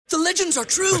The legends are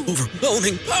true.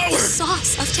 Overwhelming power!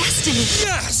 Sauce of destiny.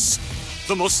 Yes!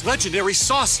 The most legendary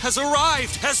sauce has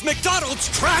arrived as McDonald's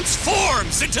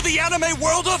transforms into the anime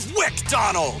world of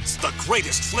WickDonald's. The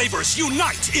greatest flavors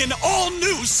unite in all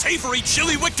new savory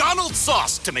chili McDonald's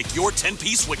sauce to make your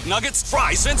 10-piece Wick Nuggets,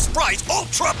 fries, and Sprite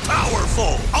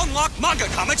ultra-powerful. Unlock manga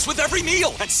comics with every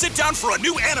meal and sit down for a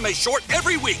new anime short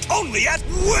every week only at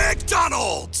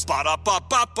WickDonald's.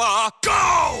 Ba-da-ba-ba-ba,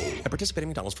 go! At participating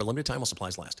McDonald's for a limited time while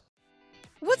supplies last.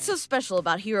 What's so special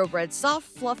about Hero Bread's soft,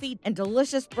 fluffy, and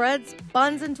delicious breads,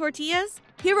 buns, and tortillas?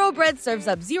 Hero Bread serves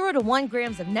up 0 to 1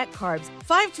 grams of net carbs,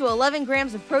 5 to 11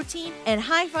 grams of protein, and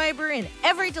high fiber in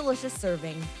every delicious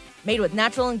serving. Made with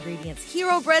natural ingredients,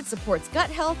 Hero Bread supports gut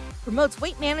health, promotes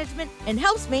weight management, and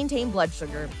helps maintain blood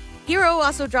sugar. Hero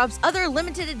also drops other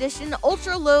limited edition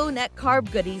ultra-low net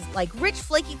carb goodies like rich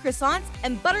flaky croissants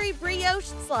and buttery brioche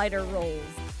slider rolls.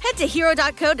 Head to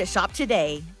hero.co to shop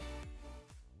today.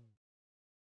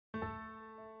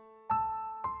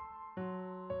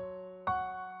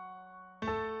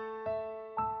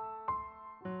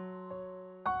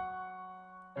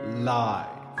 Live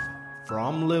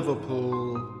from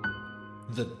Liverpool,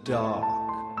 The Dark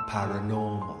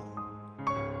Paranormal,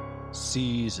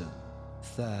 Season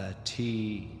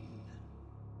 13.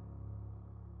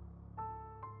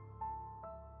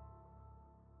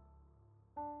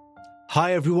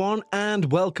 Hi everyone,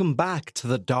 and welcome back to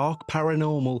The Dark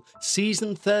Paranormal,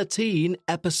 Season 13,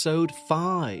 Episode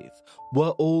 5. We're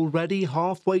already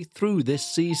halfway through this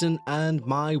season, and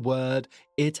my word,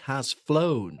 it has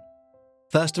flown.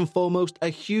 First and foremost, a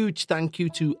huge thank you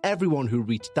to everyone who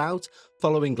reached out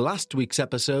following last week's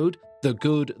episode, The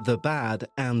Good, the Bad,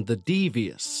 and the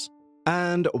Devious.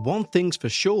 And one thing's for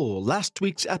sure, last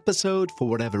week's episode, for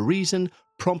whatever reason,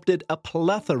 prompted a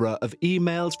plethora of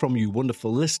emails from you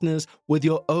wonderful listeners with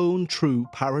your own true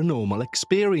paranormal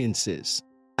experiences.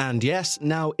 And yes,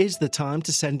 now is the time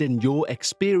to send in your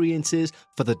experiences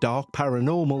for The Dark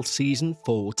Paranormal Season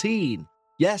 14.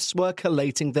 Yes, we're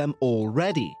collating them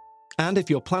already. And if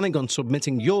you're planning on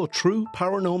submitting your true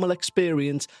paranormal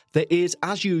experience, there is,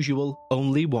 as usual,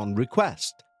 only one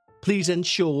request. Please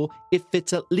ensure it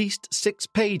fits at least 6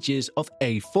 pages of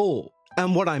A4.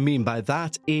 And what I mean by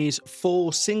that is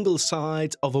 4 single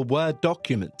sides of a Word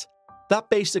document. That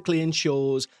basically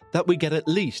ensures that we get at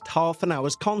least half an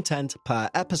hour's content per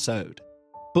episode.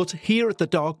 But here at The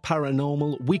Dark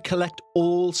Paranormal, we collect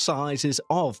all sizes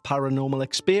of paranormal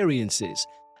experiences.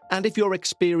 And if your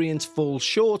experience falls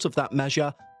short of that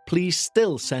measure, please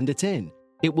still send it in.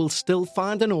 It will still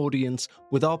find an audience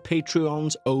with our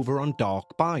Patreons over on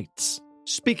Dark Bites.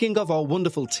 Speaking of our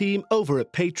wonderful team over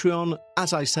at Patreon,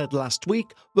 as I said last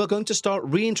week, we're going to start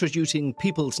reintroducing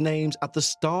people's names at the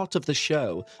start of the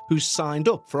show who signed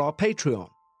up for our Patreon,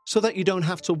 so that you don't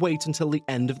have to wait until the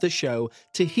end of the show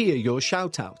to hear your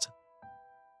shout-out.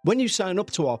 When you sign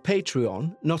up to our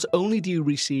Patreon, not only do you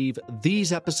receive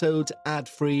these episodes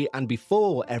ad-free and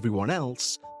before everyone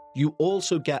else, you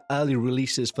also get early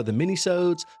releases for the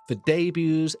minisodes, for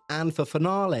debuts, and for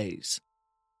finales.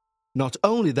 Not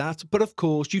only that, but of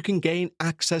course you can gain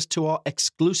access to our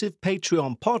exclusive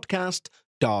Patreon podcast,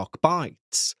 Dark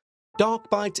Bites.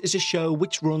 Dark Bites is a show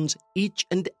which runs each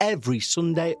and every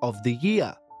Sunday of the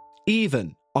year,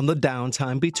 even on the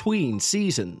downtime between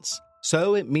seasons.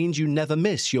 So it means you never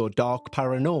miss your Dark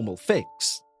Paranormal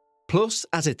fix. Plus,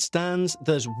 as it stands,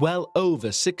 there's well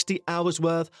over 60 hours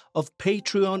worth of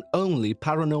Patreon-only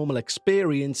paranormal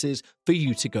experiences for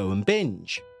you to go and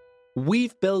binge.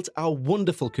 We've built our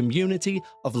wonderful community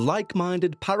of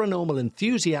like-minded paranormal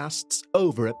enthusiasts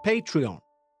over at Patreon.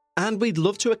 And we'd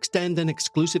love to extend an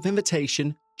exclusive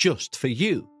invitation just for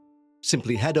you.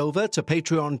 Simply head over to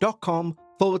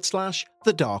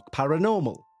patreon.com/The Dark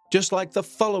Paranormal. Just like the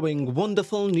following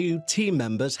wonderful new team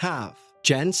members have: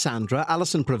 Jen, Sandra,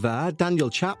 Alison Prevert, Daniel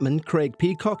Chapman, Craig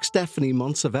Peacock, Stephanie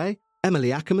Monsavet,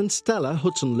 Emily Ackerman, Stella,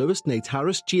 Hudson Lewis, Nate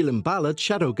Harris, Jeelan Ballard,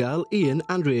 Shadow Girl, Ian,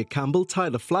 Andrea Campbell,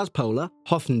 Tyler Flaspola,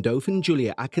 Hoffen Dauphin,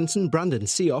 Julia Atkinson, Brandon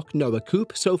Seock, Noah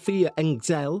Coop, Sophia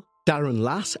Engzel, Darren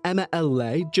Lass, Emma L.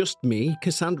 Lay, Just Me,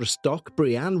 Cassandra Stock,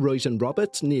 Brianne, Royson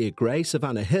Roberts, Nia Gray,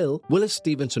 Savannah Hill, Willis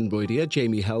Stevenson Roydier,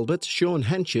 Jamie Helbert, Sean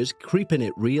Henches, Creepin'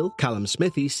 It Real, Callum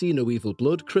Smithy, See No Evil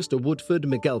Blood, Krista Woodford,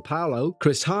 Miguel Paolo,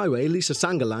 Chris Highway, Lisa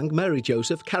Sangalang, Mary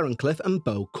Joseph, Karen Cliff, and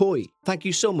Bo Coy. Thank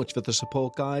you so much for the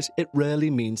support, guys. It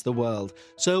really means the world.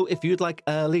 So if you'd like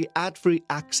early, ad-free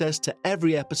access to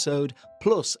every episode,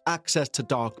 plus access to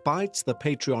Dark Bites, the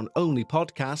Patreon-only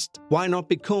podcast, why not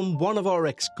become one of our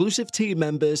exclusive team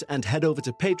members and head over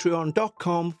to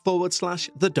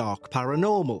patreon.com/The Dark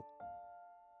Paranormal.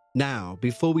 Now,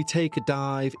 before we take a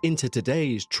dive into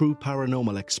today's true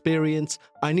paranormal experience,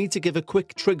 I need to give a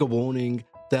quick trigger warning.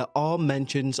 There are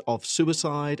mentions of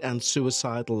suicide and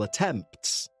suicidal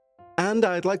attempts. And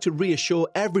I'd like to reassure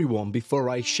everyone before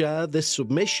I share this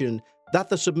submission that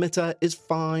the submitter is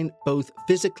fine both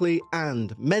physically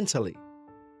and mentally.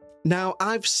 Now,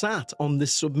 I've sat on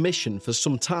this submission for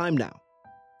some time now,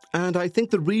 and I think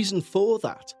the reason for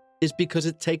that is because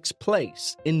it takes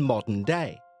place in modern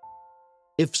day.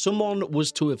 If someone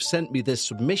was to have sent me this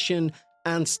submission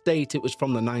and state it was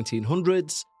from the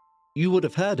 1900s, you would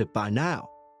have heard it by now.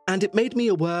 And it made me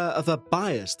aware of a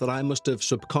bias that I must have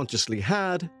subconsciously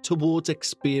had towards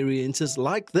experiences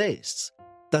like this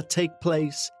that take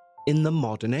place in the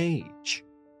modern age.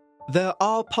 There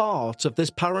are parts of this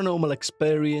paranormal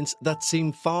experience that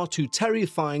seem far too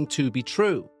terrifying to be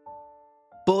true.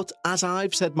 But as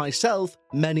I've said myself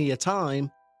many a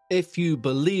time, if you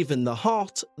believe in the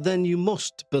hot, then you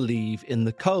must believe in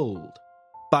the cold.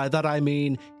 By that I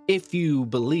mean, if you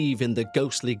believe in the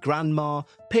ghostly grandma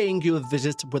paying you a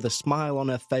visit with a smile on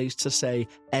her face to say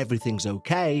everything's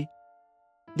okay,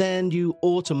 then you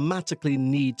automatically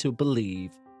need to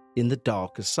believe in the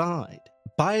darker side.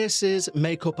 Biases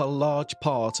make up a large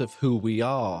part of who we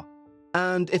are.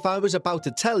 And if I was about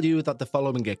to tell you that the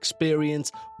following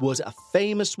experience was a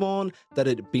famous one, that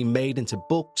it had been made into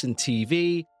books and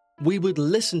TV, we would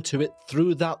listen to it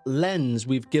through that lens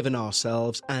we've given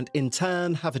ourselves and in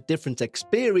turn have a different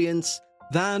experience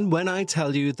than when I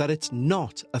tell you that it's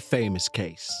not a famous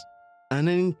case. And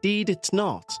indeed it's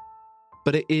not,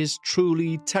 but it is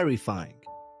truly terrifying.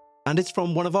 And it's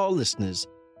from one of our listeners,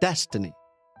 Destiny.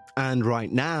 And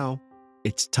right now,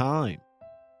 it's time.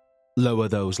 Lower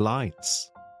those lights,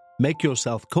 make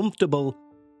yourself comfortable,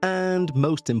 and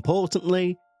most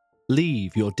importantly,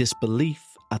 leave your disbelief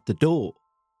at the door,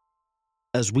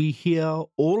 as we hear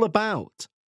all about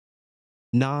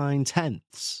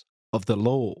 9/10ths of the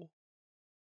law.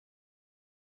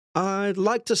 I'd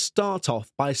like to start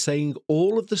off by saying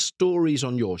all of the stories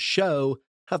on your show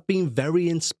have been very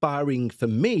inspiring for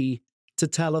me to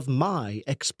tell of my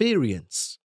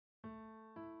experience.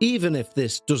 Even if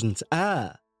this doesn't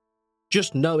air,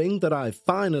 just knowing that I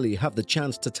finally have the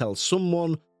chance to tell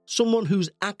someone who's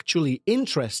actually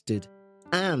interested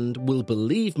and will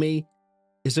believe me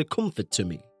is a comfort to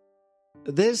me.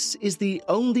 This is the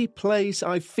only place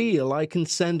I feel I can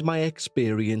send my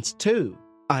experience to.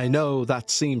 I know that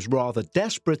seems rather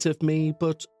desperate of me,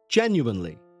 but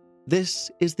genuinely,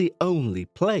 this is the only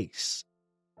place.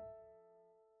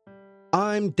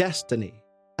 I'm Destiny,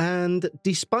 and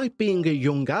despite being a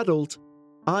young adult,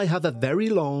 I have a very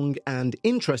long and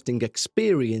interesting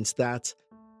experience that,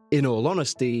 in all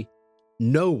honesty,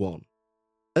 no one,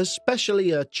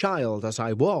 especially a child as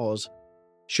I was,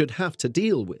 should have to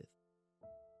deal with.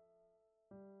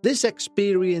 This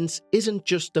experience isn't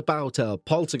just about a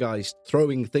poltergeist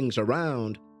throwing things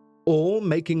around or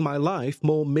making my life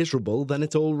more miserable than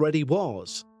it already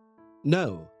was.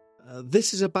 No,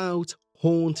 this is about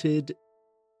haunted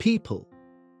people.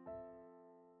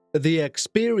 The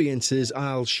experiences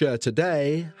I'll share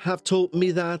today have taught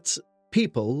me that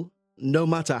people, no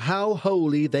matter how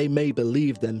holy they may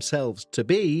believe themselves to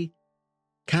be,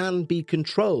 can be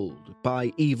controlled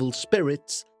by evil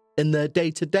spirits in their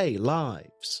day-to-day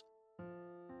lives.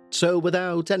 So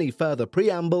without any further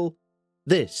preamble,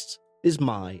 this is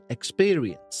my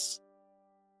experience.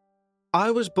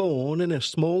 I was born in a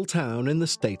small town in the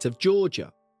state of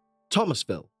Georgia,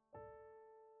 Thomasville.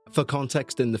 For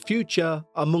context in the future,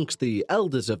 amongst the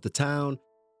elders of the town,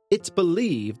 it's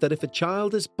believed that if a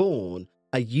child is born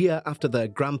a year after their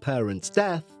grandparents'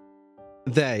 death,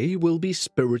 they will be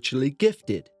spiritually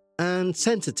gifted and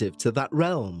sensitive to that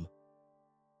realm.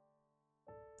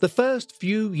 The first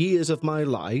few years of my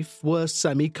life were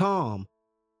semi-calm.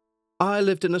 I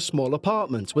lived in a small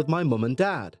apartment with my mum and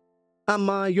dad, and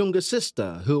my younger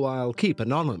sister, who I'll keep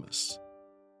anonymous.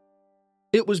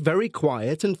 It was very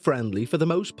quiet and friendly for the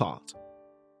most part.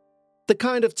 The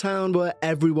kind of town where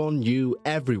everyone knew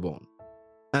everyone,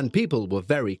 and people were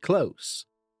very close.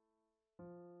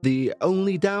 The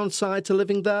only downside to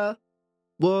living there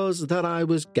was that I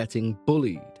was getting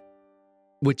bullied,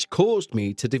 which caused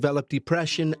me to develop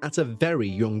depression at a very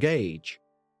young age.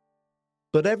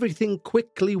 But everything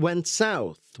quickly went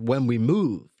south when we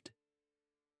moved.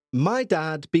 My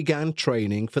dad began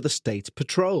training for the state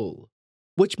patrol,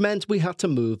 which meant we had to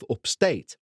move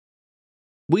upstate.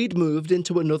 We'd moved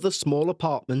into another small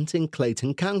apartment in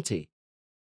Clayton County,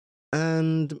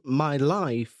 and my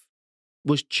life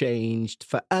was changed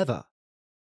forever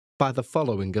by the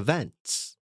following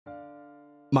events.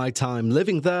 My time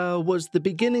living there was the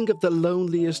beginning of the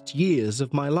loneliest years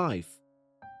of my life.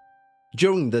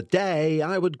 During the day,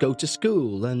 I would go to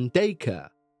school and daycare,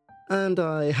 and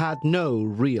I had no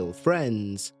real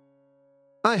friends.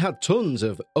 I had tons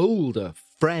of older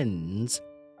friends,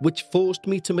 which forced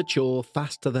me to mature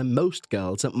faster than most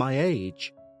girls at my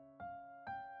age.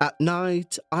 At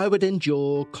night, I would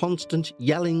endure constant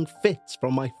yelling fits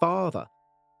from my father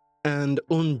and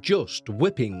unjust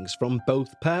whippings from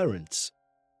both parents.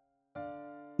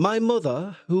 My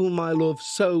mother, whom I love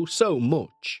so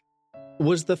much,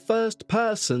 was the first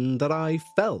person that I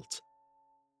felt.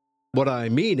 What I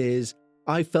mean is,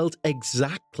 I felt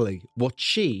exactly what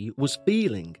she was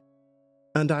feeling,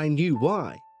 and I knew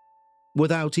why,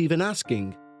 without even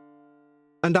asking.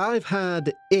 And I've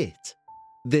had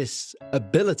this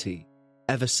ability,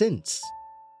 ever since.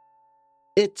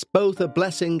 It's both a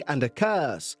blessing and a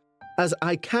curse, as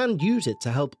I can use it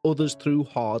to help others through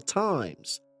hard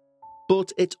times,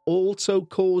 but it also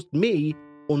caused me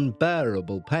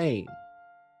unbearable pain.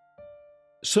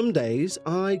 Some days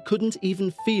I couldn't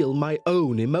even feel my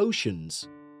own emotions,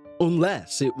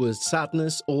 unless it was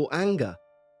sadness or anger,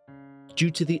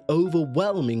 due to the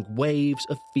overwhelming waves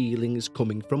of feelings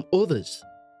coming from others.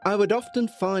 I would often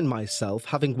find myself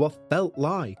having what felt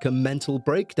like a mental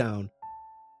breakdown,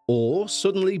 or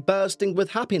suddenly bursting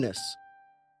with happiness.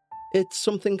 It's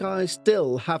something I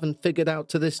still haven't figured out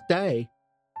to this day.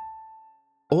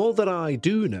 All that I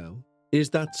do know is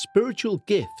that spiritual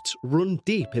gifts run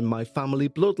deep in my family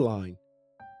bloodline.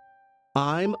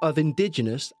 I'm of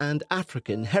Indigenous and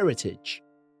African heritage,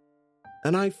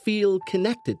 and I feel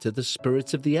connected to the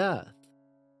spirits of the earth.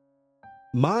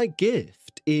 My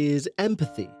gift is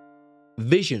empathy,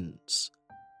 visions,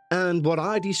 and what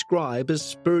I describe as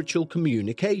spiritual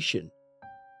communication,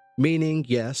 meaning,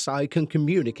 yes, I can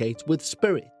communicate with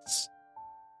spirits.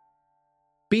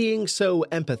 Being so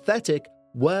empathetic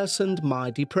worsened my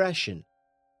depression,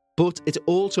 but it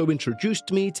also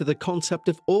introduced me to the concept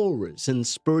of auras and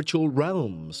spiritual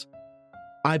realms.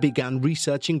 I began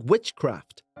researching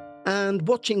witchcraft and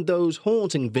watching those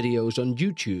haunting videos on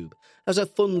YouTube as a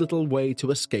fun little way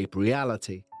to escape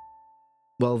reality.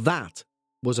 Well, that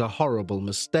was a horrible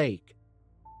mistake.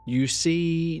 You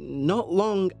see, not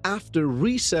long after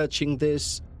researching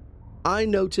this, I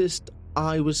noticed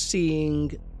I was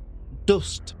seeing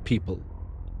dust people.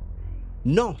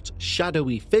 Not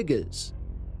shadowy figures.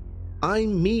 I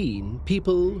mean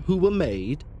people who were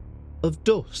made of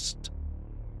dust.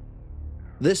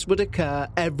 This would occur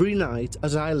every night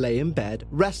as I lay in bed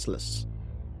restless,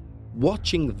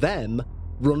 watching them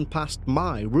run past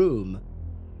my room,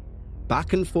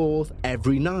 back and forth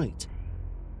every night.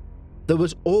 There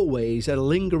was always a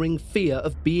lingering fear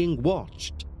of being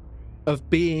watched, of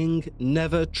being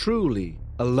never truly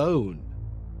alone.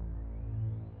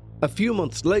 A few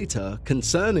months later,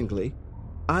 concerningly,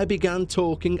 I began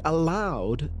talking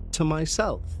aloud to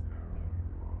myself.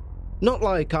 Not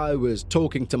like I was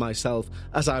talking to myself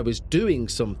as I was doing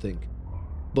something,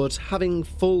 but having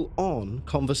full-on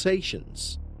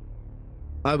conversations.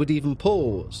 I would even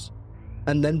pause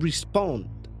and then respond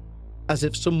as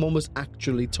if someone was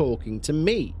actually talking to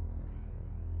me.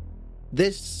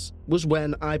 This was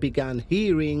when I began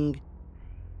hearing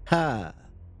her.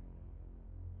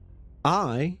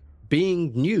 I,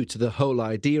 being new to the whole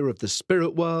idea of the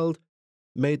spirit world,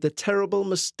 made the terrible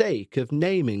mistake of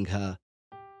naming her.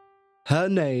 Her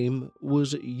name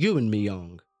was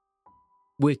Yuanmyong,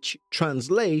 which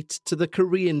translates to the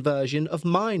Korean version of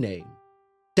my name,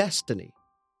 Destiny.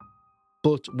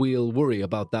 But we'll worry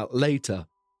about that later.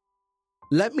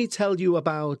 Let me tell you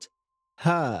about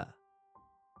her.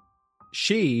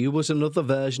 She was another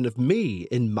version of me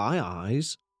in my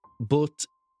eyes, but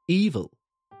evil.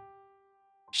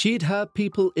 She'd hurt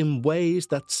people in ways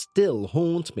that still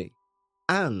haunt me,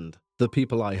 and the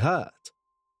people I hurt.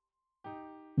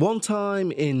 One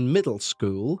time in middle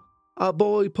school, a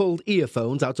boy pulled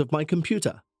earphones out of my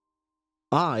computer.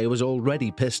 I was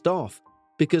already pissed off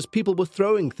because people were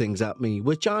throwing things at me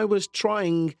which I was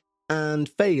trying and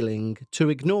failing to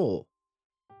ignore.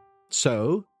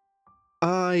 So,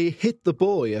 I hit the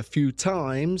boy a few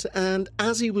times, and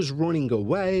as he was running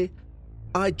away,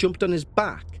 I jumped on his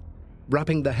back,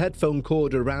 wrapping the headphone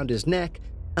cord around his neck,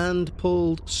 and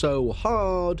pulled so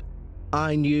hard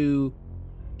I knew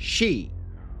she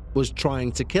was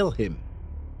trying to kill him.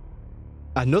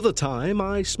 Another time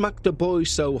I smacked a boy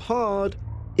so hard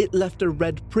it left a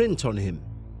red print on him,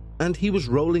 and he was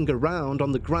rolling around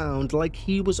on the ground like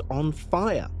he was on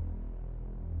fire.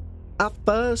 At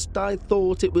first I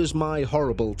thought it was my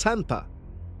horrible temper,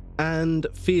 and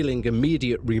feeling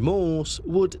immediate remorse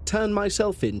would turn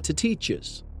myself in to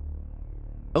teachers,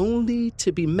 only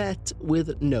to be met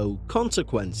with no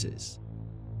consequences.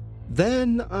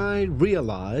 Then I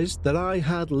realized that I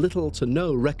had little to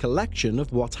no recollection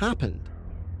of what happened,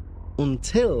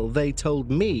 until they told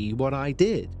me what I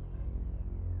did.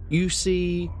 You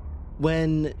see,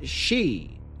 when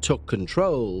she took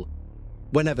control,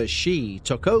 whenever she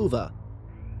took over,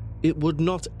 it would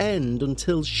not end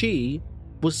until she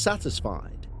was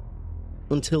satisfied,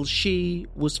 until she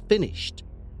was finished.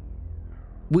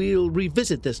 We'll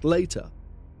revisit this later,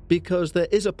 because there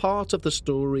is a part of the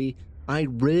story I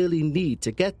really need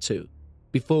to get to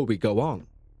before we go on.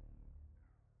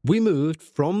 We moved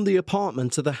from the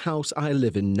apartment to the house I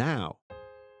live in now.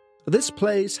 This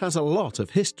place has a lot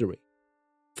of history.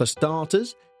 For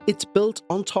starters, it's built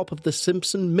on top of the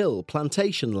Simpson Mill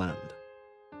plantation land.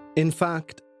 In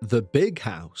fact, the big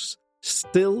house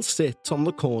still sits on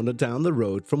the corner down the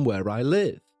road from where I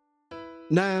live.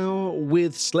 Now,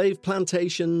 with slave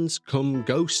plantations come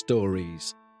ghost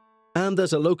stories. And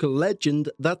there's a local legend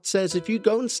that says if you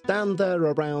go and stand there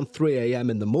around 3 a.m.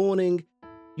 in the morning,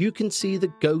 you can see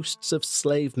the ghosts of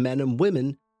slave men and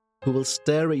women who will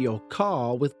stare at your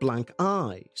car with blank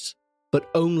eyes, but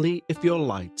only if your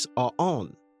lights are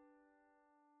on.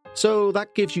 So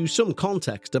that gives you some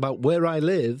context about where I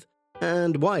live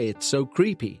and why it's so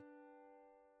creepy.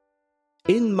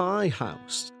 In my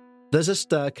house, there's a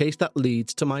staircase that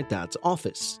leads to my dad's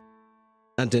office,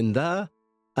 and in there,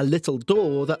 a little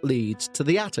door that leads to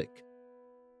the attic.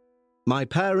 My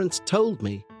parents told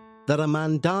me that a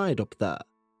man died up there,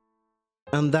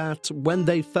 and that when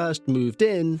they first moved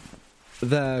in,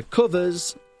 their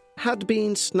covers had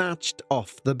been snatched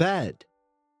off the bed.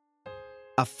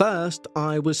 At first,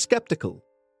 I was skeptical,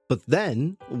 but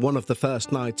then, one of the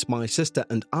first nights my sister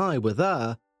and I were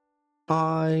there,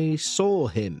 I saw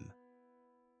him.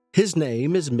 His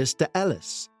name is Mr.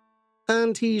 Ellis,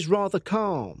 and he's rather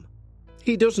calm.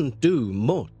 He doesn't do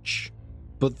much,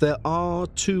 but there are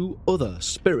two other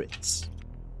spirits,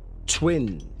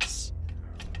 twins,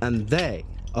 and they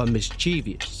are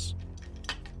mischievous.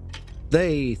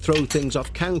 They throw things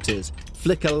off counters,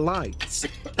 flicker lights,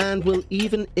 and will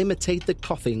even imitate the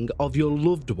coughing of your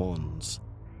loved ones.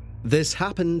 This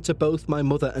happened to both my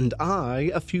mother and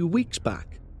I a few weeks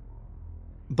back.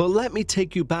 But let me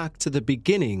take you back to the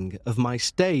beginning of my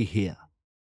stay here.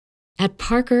 At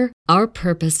Parker, our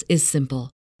purpose is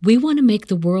simple. We want to make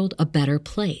the world a better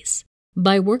place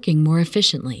by working more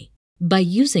efficiently, by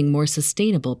using more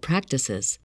sustainable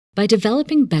practices, by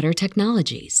developing better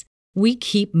technologies. We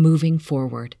keep moving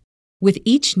forward. With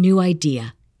each new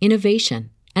idea,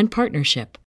 innovation, and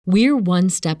partnership, we're one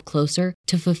step closer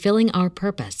to fulfilling our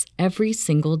purpose every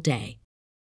single day.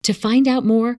 To find out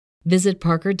more, visit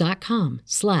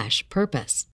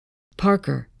parker.com/purpose.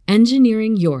 Parker,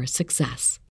 engineering your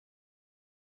success.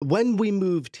 When we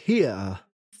moved here,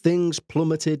 things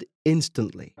plummeted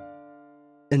instantly.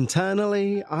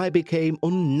 Internally, I became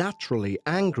unnaturally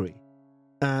angry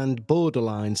and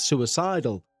borderline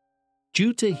suicidal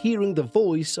due to hearing the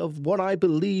voice of what I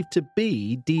believed to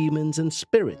be demons and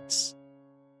spirits.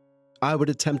 I would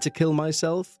attempt to kill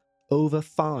myself over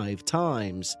 5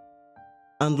 times,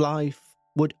 and life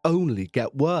would only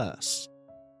get worse.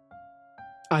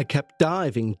 I kept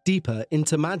diving deeper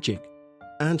into magic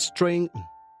and straying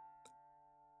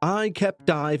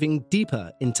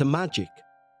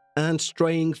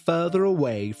further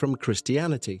away from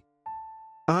Christianity.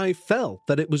 I felt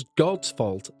that it was God's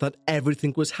fault that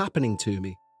everything was happening to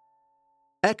me.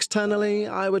 Externally,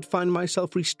 I would find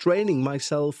myself restraining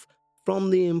myself from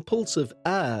the impulsive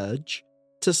urge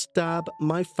to stab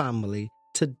my family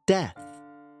to death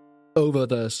over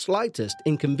the slightest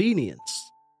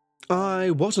inconvenience.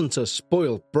 I wasn't a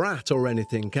spoiled brat or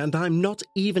anything, and I'm not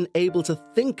even able to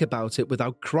think about it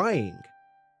without crying.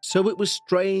 So it was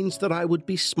strange that I would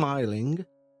be smiling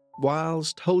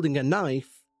whilst holding a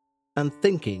knife and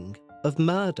thinking of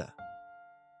murder.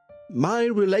 My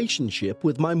relationship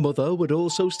with my mother would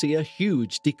also see a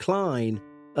huge decline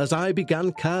as I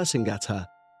began cursing at her,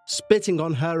 spitting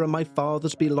on her and my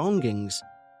father's belongings,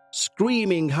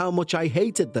 screaming how much I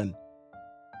hated them.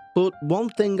 But one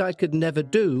thing I could never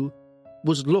do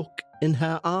was look in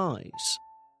her eyes.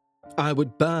 I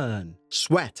would burn,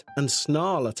 sweat, and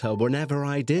snarl at her whenever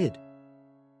I did.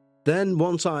 Then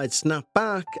once I'd snap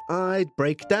back, I'd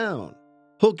break down,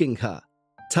 hugging her,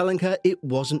 telling her it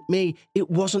wasn't me,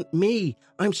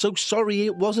 I'm so sorry,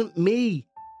 it wasn't me.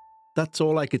 That's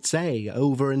all I could say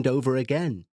over and over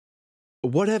again.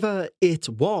 Whatever it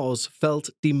was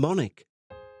felt demonic.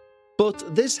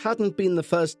 But this hadn't been the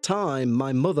first time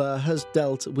my mother has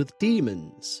dealt with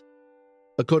demons.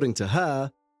 According to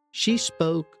her, she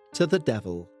spoke to the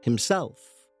devil himself.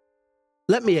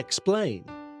 Let me explain.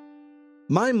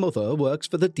 My mother works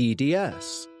for the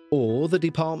DDS, or the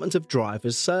Department of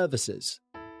Drivers Services.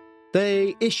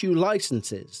 They issue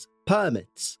licenses,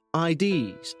 permits,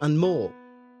 IDs, and more.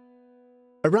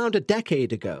 Around a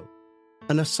decade ago,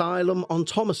 an asylum on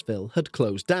Thomasville had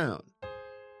closed down,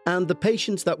 and the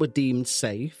patients that were deemed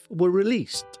safe were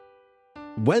released.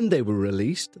 When they were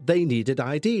released, they needed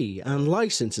ID and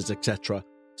licenses, etc.,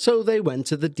 so they went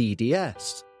to the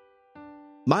DDS.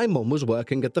 My mum was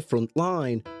working at the front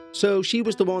line, so she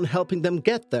was the one helping them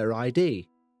get their ID.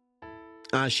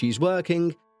 As she's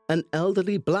working, an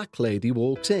elderly black lady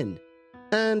walks in,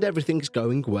 and everything's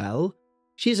going well.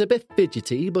 She's a bit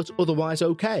fidgety, but otherwise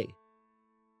okay.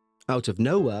 Out of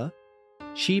nowhere,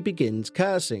 she begins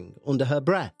cursing under her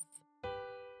breath.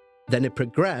 Then it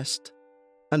progressed,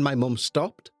 and my mum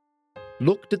stopped,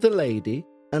 looked at the lady,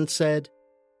 and said,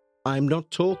 "I'm not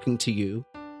talking to you,"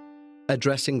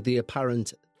 addressing the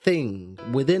apparent thing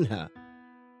within her.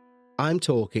 "I'm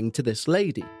talking to this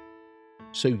lady,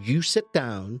 so you sit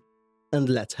down and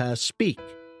let her speak."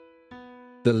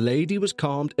 The lady was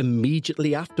calmed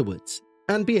immediately afterwards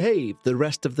and behaved the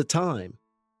rest of the time.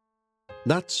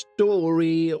 That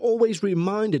story always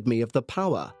reminded me of the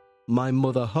power my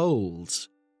mother holds.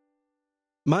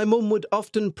 My mum would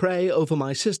often pray over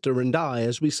my sister and I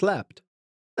as we slept,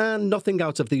 and nothing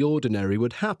out of the ordinary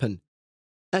would happen,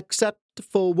 except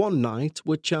for one night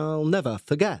which I'll never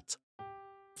forget.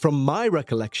 From my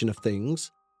recollection of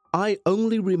things, I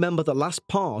only remember the last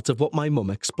part of what my mum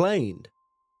explained.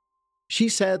 She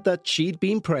said that she'd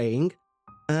been praying,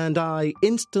 and I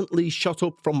instantly shot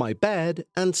up from my bed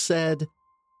and said,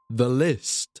 "The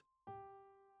list."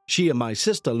 She and my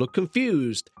sister looked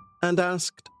confused and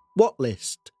asked, "What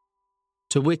list?"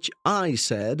 To which I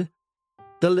said,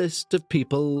 "The list of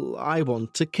people I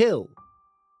want to kill."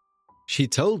 She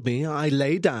told me I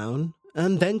lay down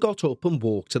and then got up and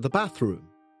walked to the bathroom.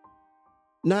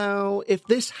 Now, if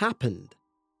this happened,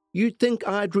 you'd think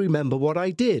I'd remember what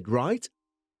I did, right?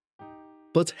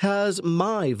 But here's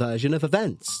my version of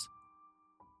events.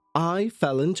 I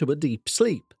fell into a deep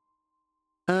sleep,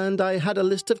 and I had a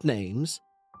list of names,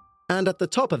 and at the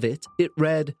top of it, it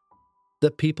read,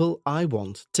 "The people I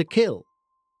want to kill,"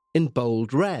 in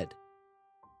bold red.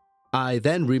 I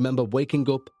then remember waking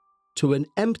up to an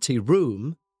empty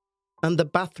room, and the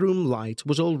bathroom light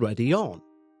was already on.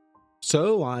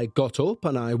 So I got up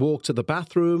and I walked to the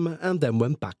bathroom and then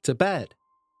went back to bed.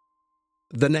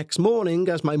 The next morning,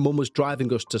 as my mum was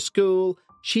driving us to school,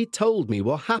 she told me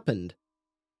what happened,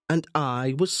 and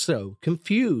I was so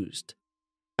confused,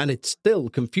 and it still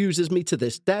confuses me to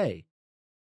this day.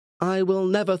 I will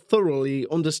never thoroughly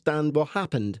understand what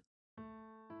happened.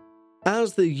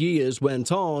 As the years went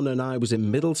on and I was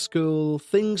in middle school,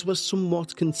 things were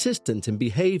somewhat consistent in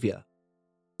behaviour,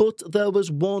 but there was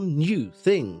one new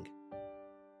thing: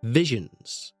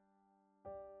 visions.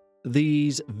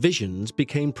 These visions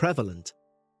became prevalent,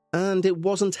 and it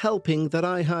wasn't helping that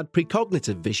I had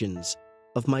precognitive visions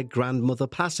of my grandmother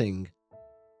passing,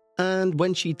 and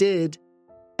when she did,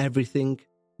 everything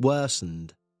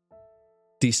worsened.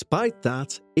 Despite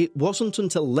that, it wasn't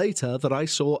until later that I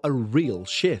saw a real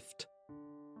shift.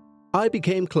 I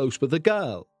became close with a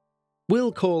girl.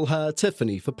 We'll call her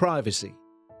Tiffany for privacy.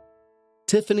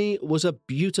 Tiffany was a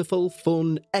beautiful,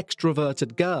 fun,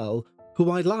 extroverted girl who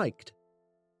I liked,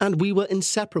 and we were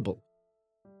inseparable.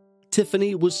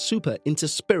 Tiffany was super into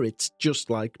spirits just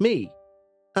like me,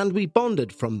 and we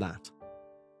bonded from that.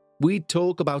 We'd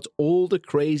talk about all the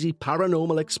crazy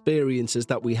paranormal experiences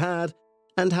that we had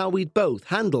and how we'd both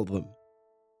handle them.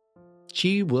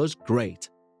 She was great.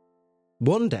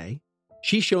 One day,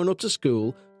 she showed up to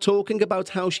school talking about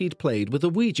how she'd played with a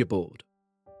Ouija board.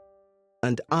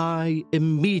 And I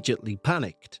immediately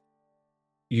panicked.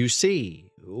 You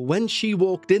see, when she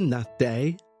walked in that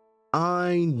day,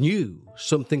 I knew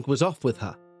something was off with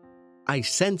her. I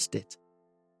sensed it.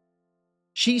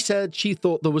 She said she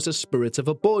thought there was a spirit of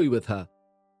a boy with her,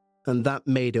 and that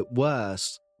made it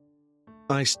worse.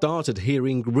 I started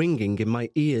hearing ringing in my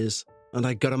ears, and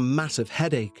I got a massive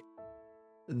headache.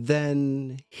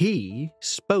 Then he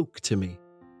spoke to me.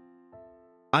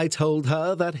 I told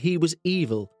her that he was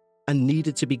evil and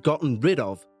needed to be gotten rid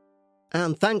of,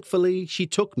 and thankfully she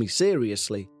took me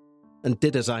seriously and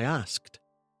did as I asked.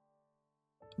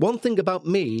 One thing about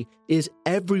me is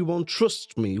everyone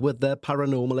trusts me with their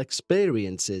paranormal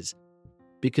experiences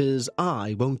because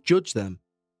I won't judge them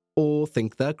or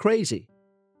think they're crazy.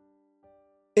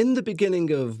 In the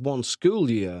beginning of one school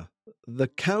year, the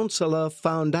counsellor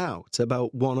found out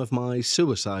about one of my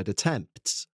suicide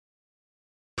attempts.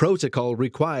 Protocol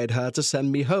required her to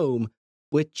send me home,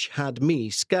 which had me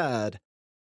scared,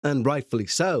 and rightfully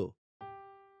so.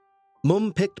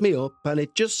 Mum picked me up, and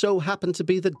it just so happened to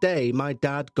be the day my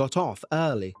dad got off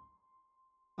early.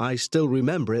 I still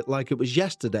remember it like it was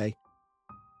yesterday.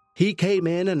 He came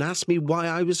in and asked me why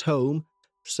I was home,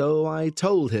 so I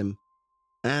told him,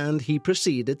 and he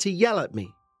proceeded to yell at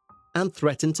me and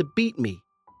threatened to beat me.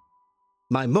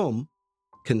 My mum,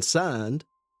 concerned,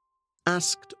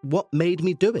 asked what made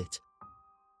me do it,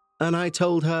 and I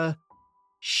told her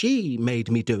she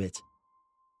made me do it.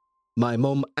 My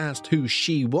mum asked who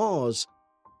she was,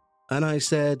 and I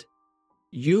said,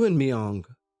 "You and Myung."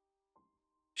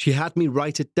 She had me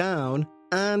write it down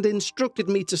and instructed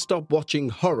me to stop watching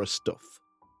horror stuff.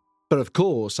 But of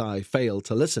course, I failed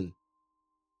to listen.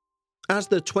 As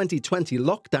the 2020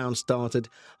 lockdown started,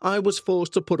 I was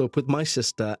forced to put up with my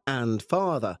sister and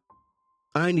father.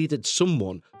 I needed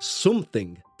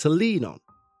something to lean on.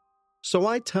 So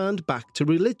I turned back to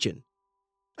religion.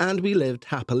 And we lived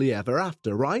happily ever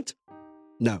after, right?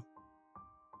 No.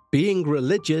 Being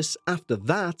religious after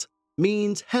that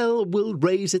means hell will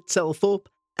raise itself up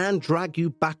and drag you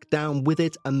back down with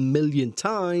it 1,000,000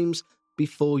 times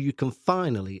before you can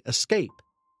finally escape.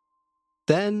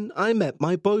 Then I met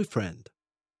my boyfriend,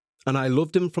 and I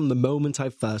loved him from the moment I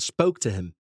first spoke to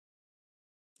him.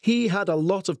 He had a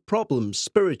lot of problems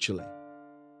spiritually,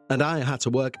 and I had to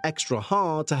work extra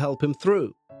hard to help him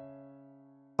through.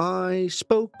 I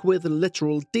spoke with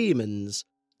literal demons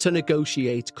to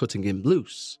negotiate cutting him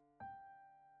loose.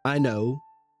 I know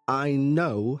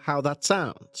how that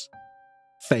sounds.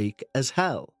 Fake as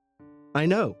hell. I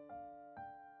know.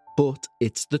 But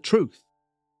it's the truth.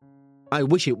 I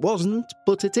wish it wasn't,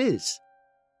 but it is.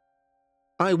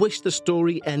 I wish the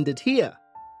story ended here,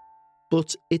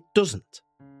 but it doesn't.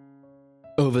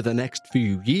 Over the next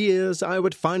few years, I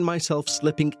would find myself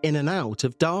slipping in and out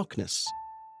of darkness.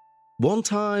 One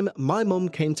time, my mum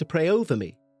came to pray over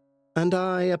me, and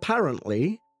I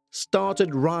apparently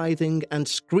started writhing and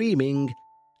screaming,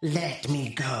 "Let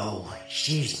me go,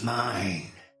 she's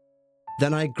mine."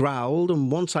 Then I growled,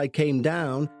 and once I came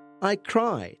down, I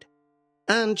cried,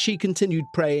 and she continued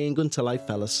praying until I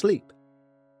fell asleep.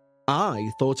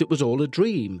 I thought it was all a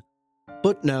dream,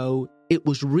 but no, it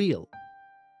was real.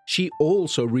 She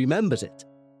also remembered it.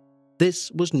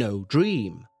 This was no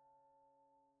dream.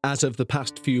 As of the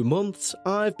past few months,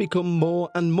 I've become more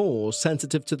and more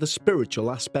sensitive to the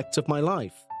spiritual aspects of my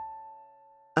life.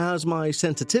 As my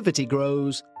sensitivity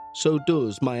grows, so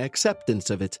does my acceptance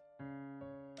of it.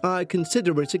 I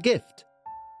consider it a gift.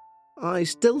 I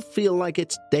still feel like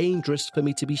it's dangerous for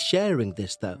me to be sharing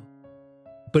this, though.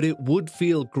 But it would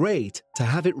feel great to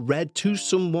have it read to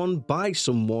someone by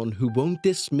someone who won't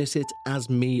dismiss it as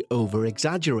me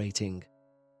over-exaggerating.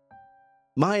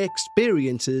 My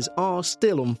experiences are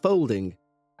still unfolding,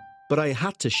 but I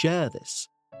had to share this.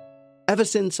 Ever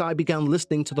since I began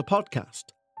listening to the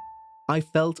podcast, I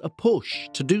felt a push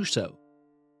to do so.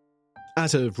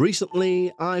 As of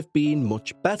recently, I've been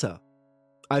much better.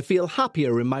 I feel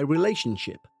happier in my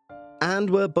relationship, and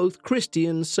we're both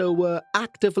Christians, so we're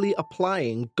actively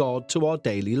applying God to our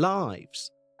daily lives.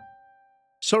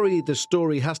 Sorry the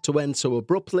story has to end so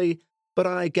abruptly, but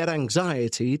I get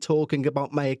anxiety talking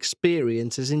about my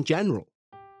experiences in general.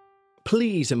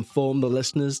 Please inform the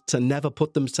listeners to never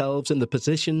put themselves in the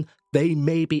position they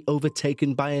may be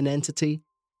overtaken by an entity.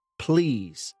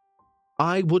 Please.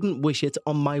 I wouldn't wish it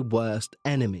on my worst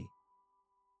enemy.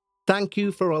 Thank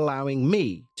you for allowing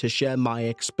me to share my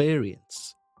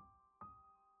experience.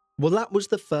 Well, that was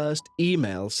the first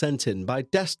email sent in by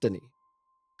Destiny,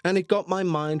 and it got my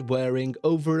mind whirring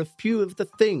over a few of the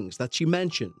things that she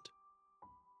mentioned.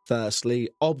 Firstly,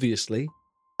 obviously,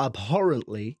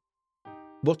 abhorrently,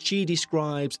 what she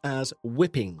describes as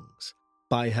whippings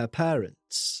by her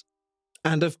parents.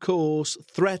 And of course,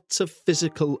 threats of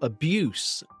physical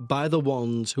abuse by the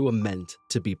ones who are meant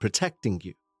to be protecting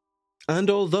you. And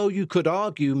although you could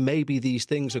argue maybe these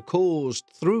things are caused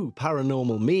through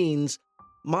paranormal means,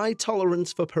 my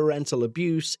tolerance for parental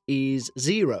abuse is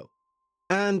 0.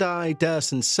 And I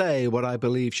daresn't say what I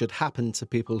believe should happen to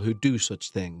people who do such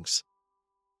things.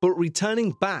 But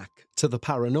returning back to the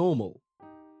paranormal,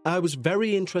 I was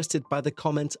very interested by the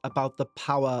comment about the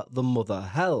power the mother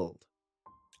held.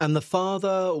 And the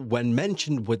father, when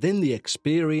mentioned within the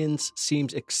experience,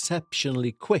 seems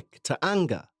exceptionally quick to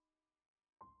anger.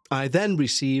 I then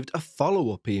received a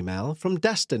follow-up email from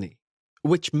Destiny,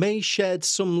 which may shed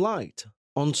some light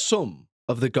on some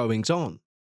of the goings-on.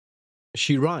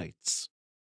 She writes,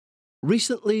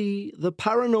 "Recently, the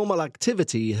paranormal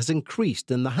activity has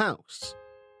increased in the house.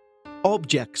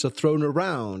 Objects are thrown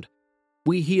around.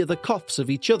 We hear the coughs of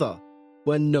each other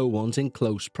when no one's in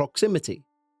close proximity.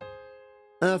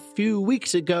 A few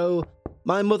weeks ago,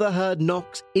 my mother heard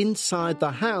knocks inside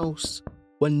the house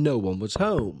when no one was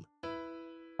home.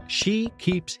 She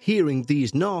keeps hearing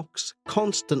these knocks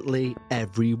constantly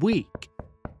every week.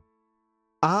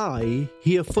 I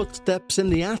hear footsteps in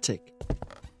the attic,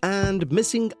 and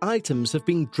missing items have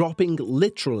been dropping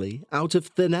literally out of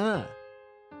thin air.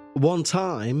 One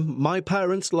time, my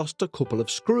parents lost a couple of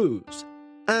screws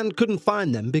and couldn't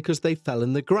find them because they fell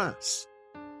in the grass.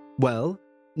 Well,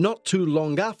 not too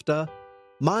long after,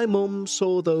 my mum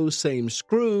saw those same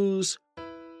screws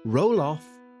roll off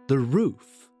the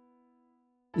roof.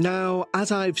 Now,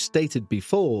 as I've stated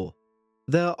before,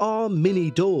 there are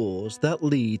mini doors that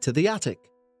lead to the attic.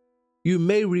 You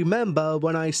may remember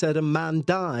when I said a man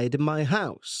died in my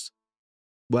house.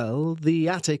 Well, the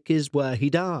attic is where he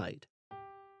died.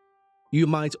 You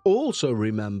might also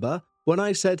remember when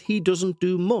I said he doesn't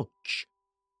do much.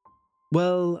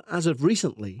 Well, as of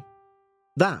recently,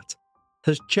 that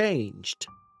has changed.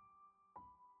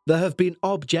 There have been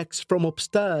objects from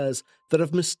upstairs that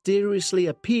have mysteriously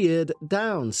appeared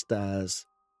downstairs.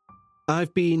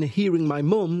 I've been hearing my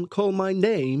mum call my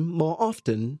name more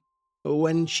often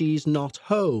when she's not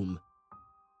home.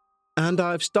 And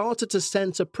I've started to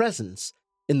sense a presence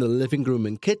in the living room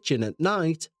and kitchen at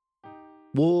night,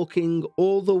 walking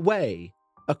all the way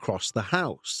across the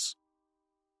house.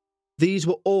 These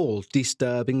were all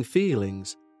disturbing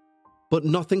feelings, but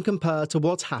nothing compared to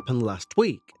what happened last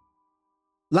week.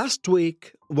 Last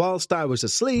week, whilst I was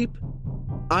asleep,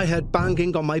 I heard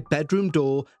banging on my bedroom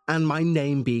door and my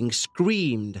name being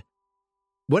screamed.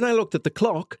 When I looked at the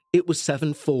clock, it was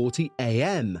 7:40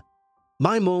 a.m.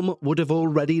 My mum would have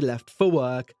already left for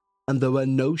work, and there were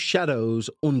no shadows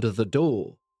under the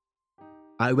door.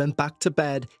 I went back to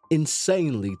bed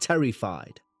insanely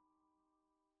terrified.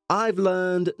 I've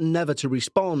learned never to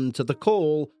respond to the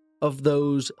call of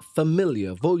those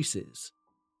familiar voices,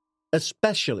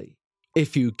 especially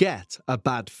if you get a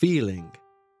bad feeling.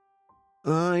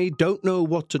 I don't know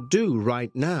what to do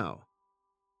right now,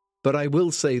 but I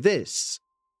will say this.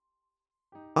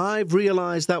 I've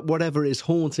realised that whatever is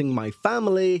haunting my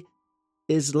family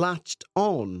is latched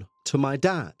on to my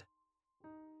dad,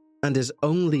 and is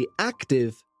only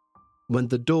active when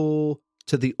the door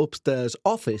to the upstairs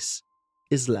office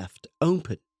is left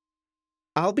open.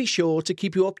 I'll be sure to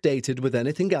keep you updated with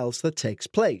anything else that takes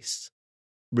place.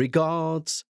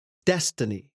 Regards,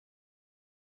 Destiny.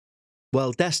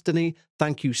 Well, Destiny,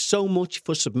 thank you so much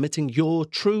for submitting your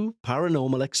true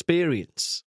paranormal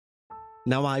experience.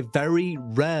 Now, I very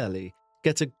rarely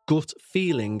get a gut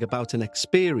feeling about an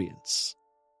experience,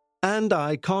 and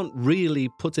I can't really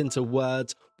put into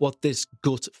words what this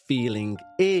gut feeling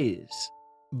is.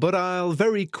 But I'll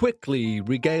very quickly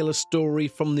regale a story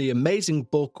from the amazing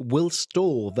book Will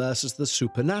Storr vs. the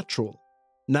Supernatural.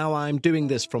 Now, I'm doing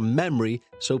this from memory,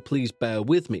 so please bear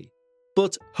with me.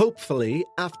 But hopefully,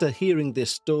 after hearing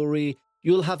this story,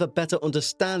 you'll have a better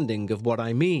understanding of what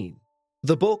I mean.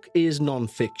 The book is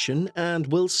non-fiction, and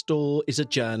Will Storr is a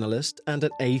journalist and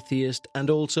an atheist and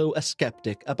also a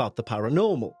skeptic about the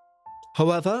paranormal.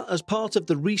 However, as part of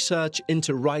the research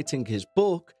into writing his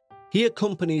book, he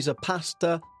accompanies a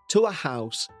pastor to a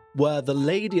house where the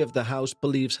lady of the house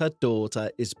believes her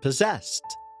daughter is possessed.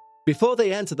 Before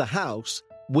they enter the house,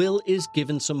 Will is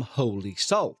given some holy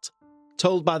salt,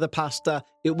 told by the pastor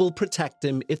it will protect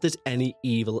him if there's any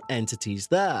evil entities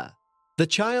there. The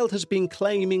child has been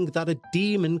claiming that a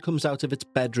demon comes out of its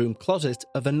bedroom closet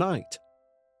of a night.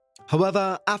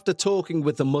 However, after talking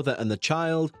with the mother and the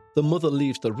child, the mother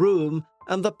leaves the room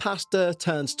and the pastor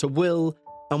turns to Will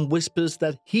and whispers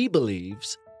that he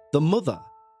believes the mother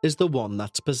is the one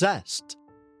that's possessed.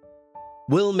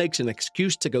 Will makes an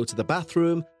excuse to go to the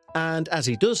bathroom, and as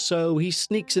he does so, he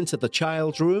sneaks into the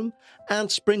child's room and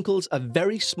sprinkles a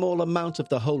very small amount of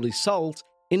the holy salt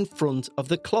in front of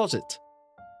the closet.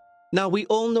 Now, we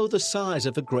all know the size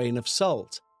of a grain of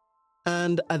salt,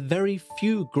 and a very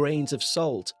few grains of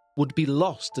salt would be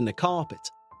lost in a carpet,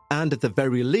 and at the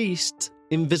very least,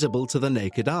 invisible to the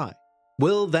naked eye.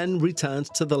 Will then returns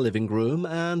to the living room,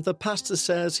 and the pastor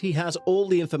says he has all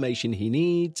the information he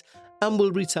needs and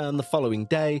will return the following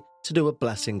day to do a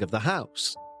blessing of the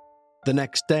house. The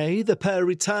next day, the pair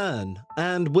return,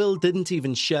 and Will didn't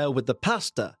even share with the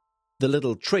pastor the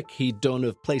little trick he'd done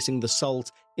of placing the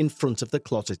salt in front of the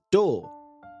closet door.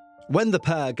 When the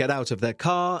pair get out of their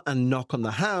car and knock on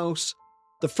the house,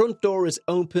 the front door is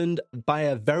opened by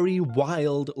a very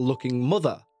wild-looking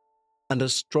mother, and a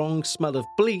strong smell of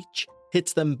bleach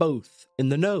hits them both in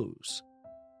the nose.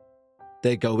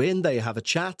 They go in, they have a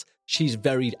chat. She's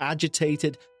very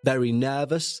agitated, very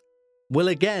nervous. Will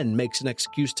again makes an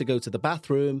excuse to go to the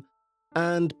bathroom,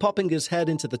 and popping his head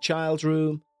into the child's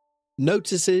room,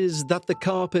 notices that the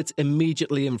carpet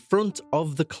immediately in front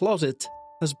of the closet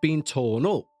has been torn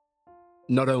up.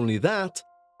 Not only that,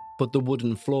 but the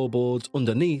wooden floorboards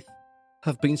underneath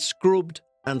have been scrubbed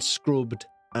and scrubbed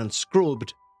and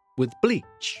scrubbed with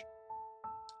bleach.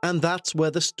 And that's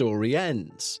where the story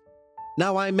ends.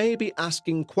 Now, I may be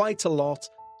asking quite a lot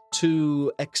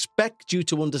to expect you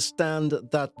to understand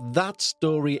that that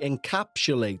story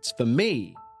encapsulates for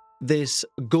me this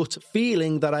gut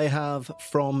feeling that I have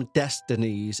from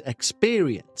Destiny's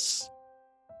experience.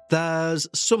 There's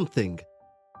something,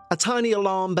 a tiny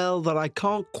alarm bell that I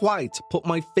can't quite put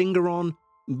my finger on,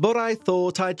 but I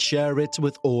thought I'd share it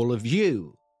with all of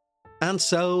you. And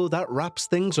so that wraps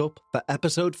things up for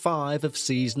episode 5 of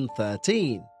season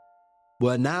 13.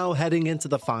 We're now heading into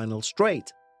the final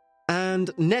straight.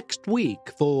 And next week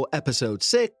for episode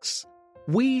 6,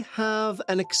 we have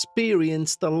an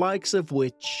experience the likes of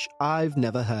which I've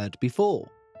never heard before.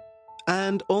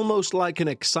 And almost like an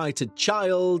excited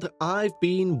child, I've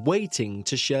been waiting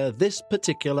to share this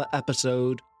particular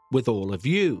episode with all of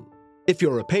you. If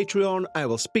you're a Patreon, I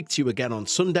will speak to you again on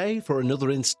Sunday for another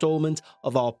installment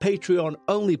of our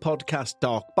Patreon-only podcast,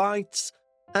 Dark Bites.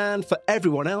 And for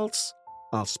everyone else,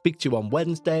 I'll speak to you on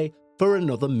Wednesday for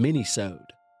another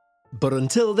mini-sode. But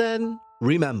until then,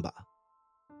 remember,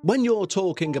 when you're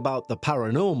talking about the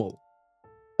paranormal,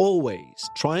 always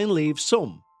try and leave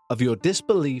some of your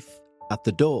disbelief at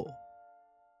the door.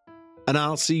 And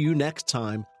I'll see you next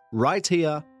time right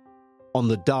here on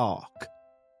the Dark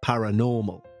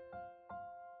Paranormal.